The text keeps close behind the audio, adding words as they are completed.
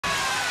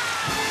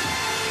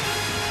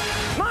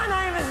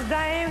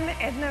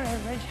Edna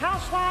Everidge,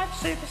 housewife,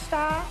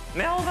 superstar,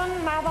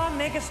 Melbourne mother,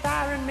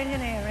 megastar and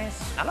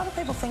millionairess. A lot of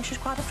people think she's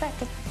quite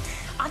attractive.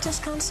 I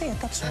just can't see it,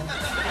 that's all. My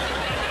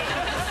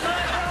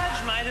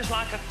bridesmaid is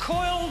like a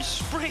coiled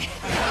spring.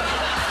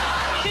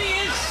 She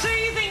is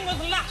seething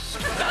with lust.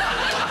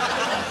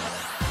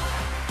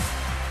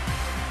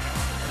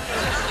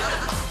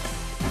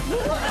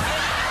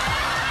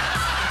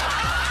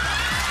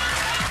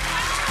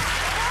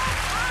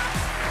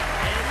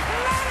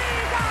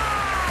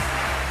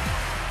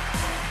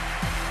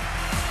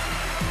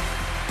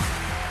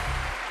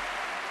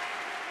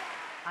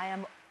 I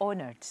am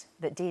honoured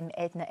that Dame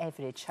Edna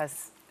Everidge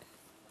has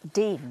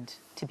deigned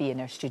to be in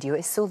our studio.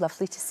 It's so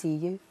lovely to see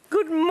you.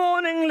 Good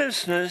morning,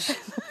 listeners.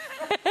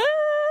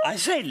 I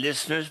say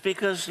listeners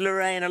because,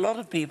 Lorraine, a lot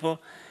of people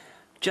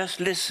just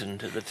listen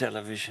to the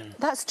television.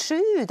 That's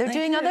true. They're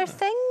doing other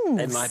things.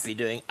 They might be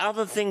doing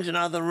other things in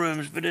other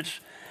rooms, but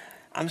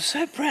I'm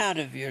so proud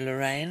of you,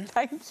 Lorraine.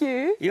 Thank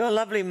you. Your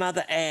lovely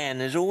mother,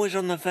 Anne, is always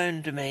on the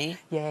phone to me.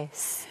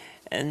 Yes.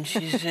 And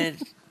she said,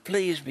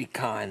 please be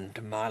kind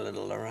to my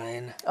little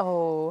Lorraine.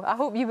 Oh, I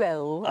hope you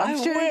will. I'm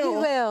sure you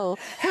will.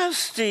 How's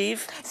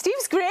Steve?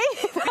 Steve's great.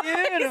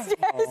 Beautiful.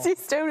 Yes, he's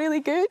still really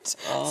good.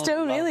 Oh,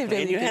 still really,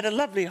 really and you good. had a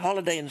lovely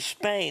holiday in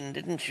Spain,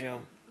 didn't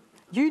you?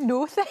 You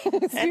know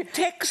things. And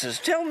Texas.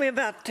 Tell me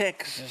about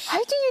Texas.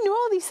 How do you know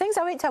all these things?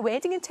 I went to a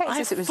wedding in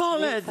Texas. I It was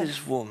followed great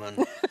this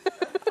woman.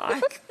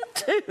 I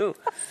do.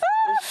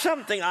 There's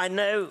something I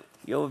know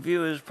your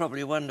viewers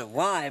probably wonder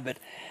why, but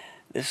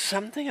there's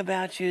something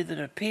about you that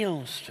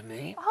appeals to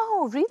me.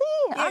 Oh, really?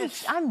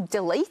 Yes. I'm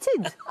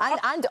delighted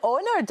and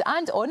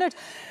honoured.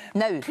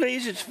 Now...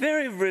 Please, it's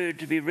very rude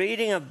to be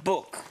reading a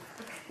book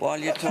while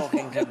you're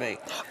talking to me.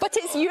 But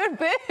it's your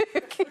book.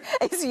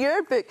 It's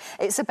your book.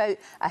 It's about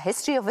a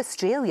history of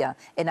Australia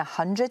in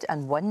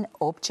 101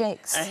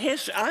 objects.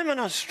 I'm an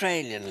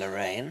Australian,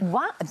 Lorraine.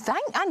 What?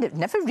 I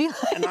never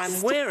realised. And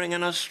I'm wearing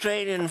an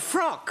Australian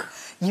frock.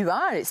 You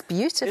are. It's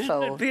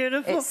beautiful. Isn't it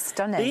beautiful? It's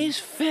stunning. These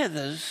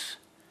feathers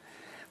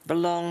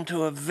belong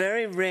to a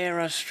very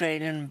rare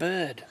Australian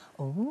bird.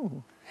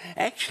 Oh.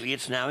 Actually,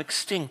 it's now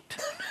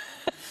extinct.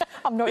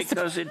 I'm not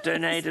because it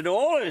donated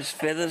all his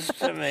feathers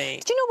to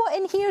me. Do you know what,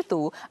 in here,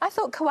 though, I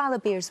thought koala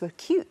bears were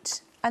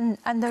cute, and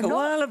they're not.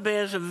 Koala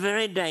bears are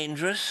very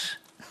dangerous.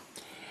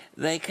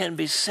 They can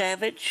be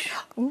savage.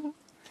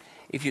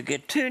 If you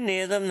get too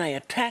near them, they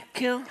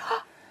attack you.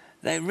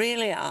 They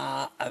really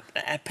are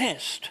a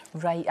pest.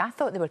 Right, I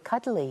thought they were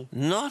cuddly.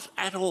 Not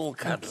at all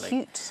cuddly.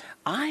 Cute.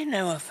 I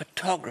know a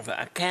photographer,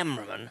 a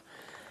cameraman,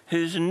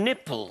 whose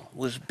nipple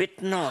was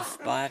bitten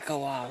off by a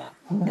koala.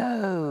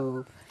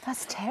 No.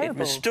 That's terrible. It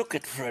mistook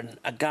it for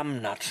a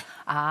gum nut.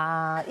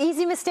 Ah,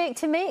 easy mistake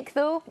to make,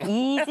 though.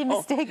 Easy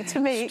mistake to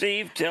make.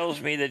 Steve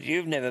tells me that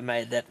you've never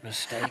made that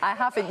mistake. I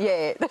haven't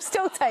yet. There's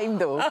still time,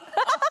 though.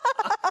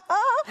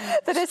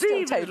 There is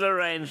still time. Steve is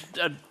Lorraine's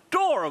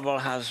adorable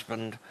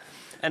husband,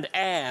 and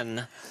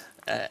Anne,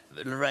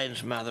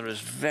 Lorraine's mother, is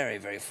very,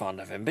 very fond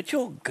of him. But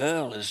your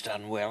girl has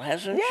done well,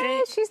 hasn't she?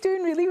 Yeah, she's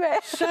doing really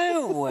well.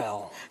 So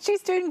well.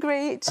 She's doing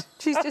great.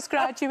 She's just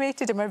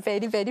graduated and we're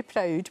very, very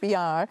proud. We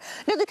are.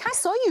 Now, look, I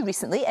saw you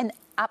recently in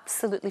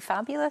Absolutely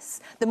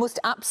Fabulous. The most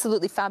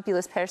absolutely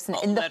fabulous person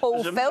in the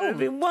whole film.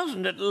 Movie,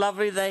 wasn't it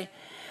lovely?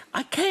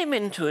 I came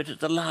into it at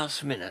the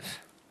last minute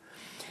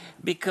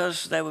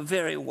because they were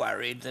very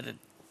worried that it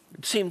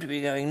seemed to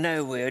be going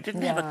nowhere. It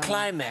didn't have a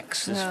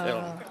climax, this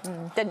film.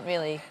 Didn't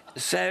really.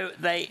 So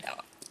they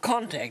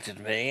contacted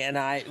me and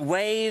I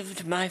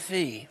waived my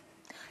fee.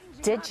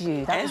 Did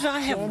you? As I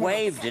have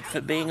waived it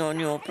for being on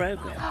your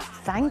programme.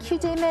 Thank you,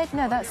 Dame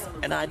Edna. That's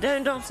and I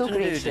don't often so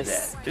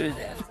gracious. do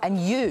that. And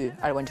you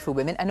are a wonderful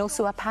woman and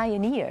also a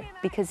pioneer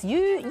because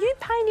you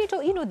pioneered,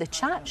 you know, the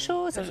chat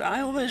shows. Because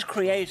I always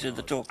created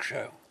the talk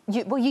show.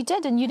 Well, you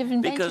did, and you'd have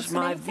invented because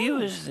my view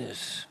is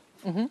this.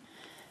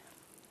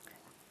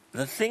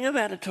 The thing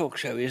about a talk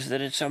show is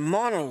that it's a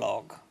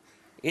monologue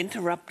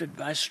interrupted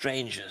by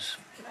strangers.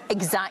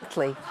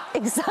 Exactly.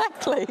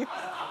 Exactly.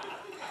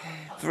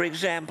 For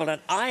example,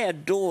 and I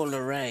adore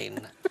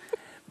Lorraine,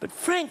 but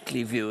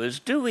frankly, viewers,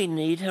 do we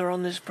need her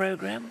on this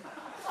programme?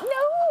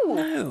 No.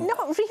 No.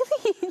 Not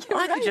really.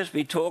 I could just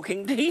be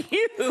talking to you.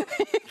 You could.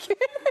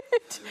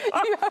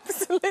 You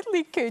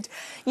absolutely could.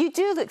 You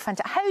do look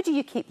fantastic. How do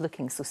you keep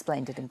looking so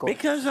splendid and gorgeous?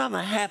 Because I'm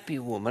a happy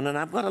woman and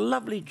I've got a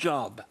lovely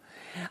job.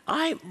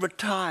 I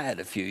retired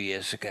a few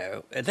years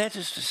ago. That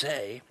is to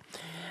say,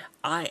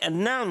 I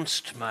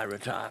announced my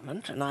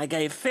retirement and I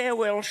gave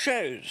farewell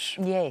shows.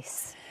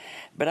 Yes.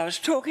 But I was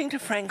talking to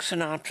Frank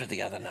Sinatra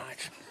the other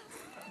night.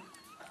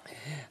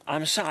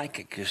 I'm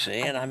psychic, you see,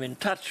 and I'm in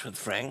touch with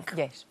Frank.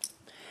 Yes.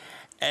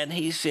 And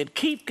he said,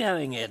 keep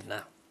going,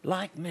 Edna,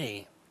 like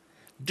me.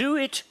 Do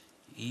it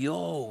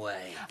your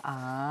way.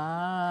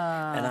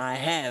 Ah. And I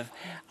have.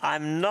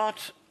 I'm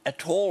not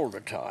at all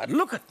retired.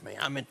 Look at me.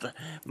 I'm at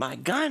my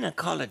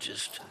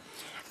gynecologist.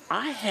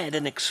 I had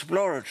an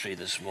exploratory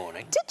this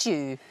morning. Did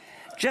you?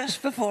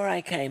 just before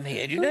I came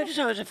here, did you notice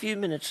I was a few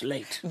minutes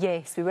late?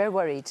 Yes, we were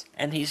worried.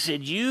 And he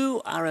said,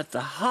 you are at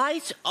the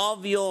height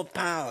of your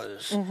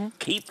powers.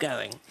 Keep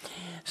going.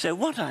 So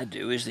what I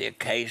do is the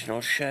occasional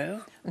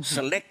show,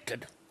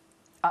 selected.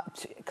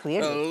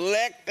 Clearly.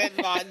 Selected,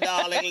 my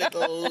darling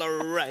little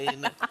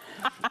Lorraine.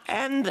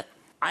 And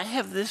I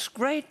have this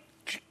great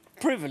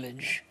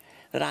privilege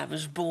that I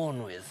was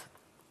born with.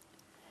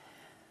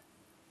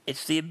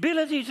 It's the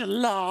ability to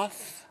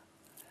laugh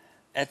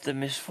at the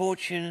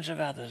misfortunes of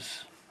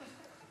others.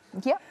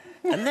 Yep.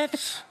 And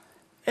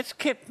it's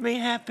kept me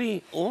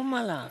happy all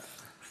my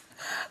life.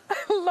 I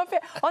love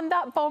it. On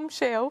that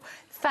bombshell,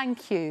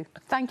 thank you.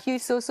 Thank you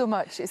so, so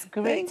much. It's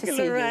great to see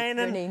Lorraine,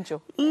 you. You're an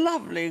angel.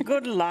 Lovely.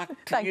 Good luck to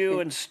Thank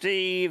you. and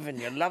Steve and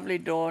your lovely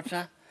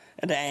daughter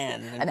and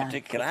Anne in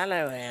particular.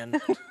 Hello,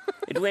 Anne.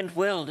 It went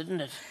well,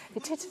 didn't it?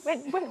 It did.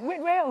 Went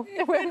well.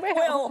 It went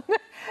well.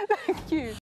 Thank you.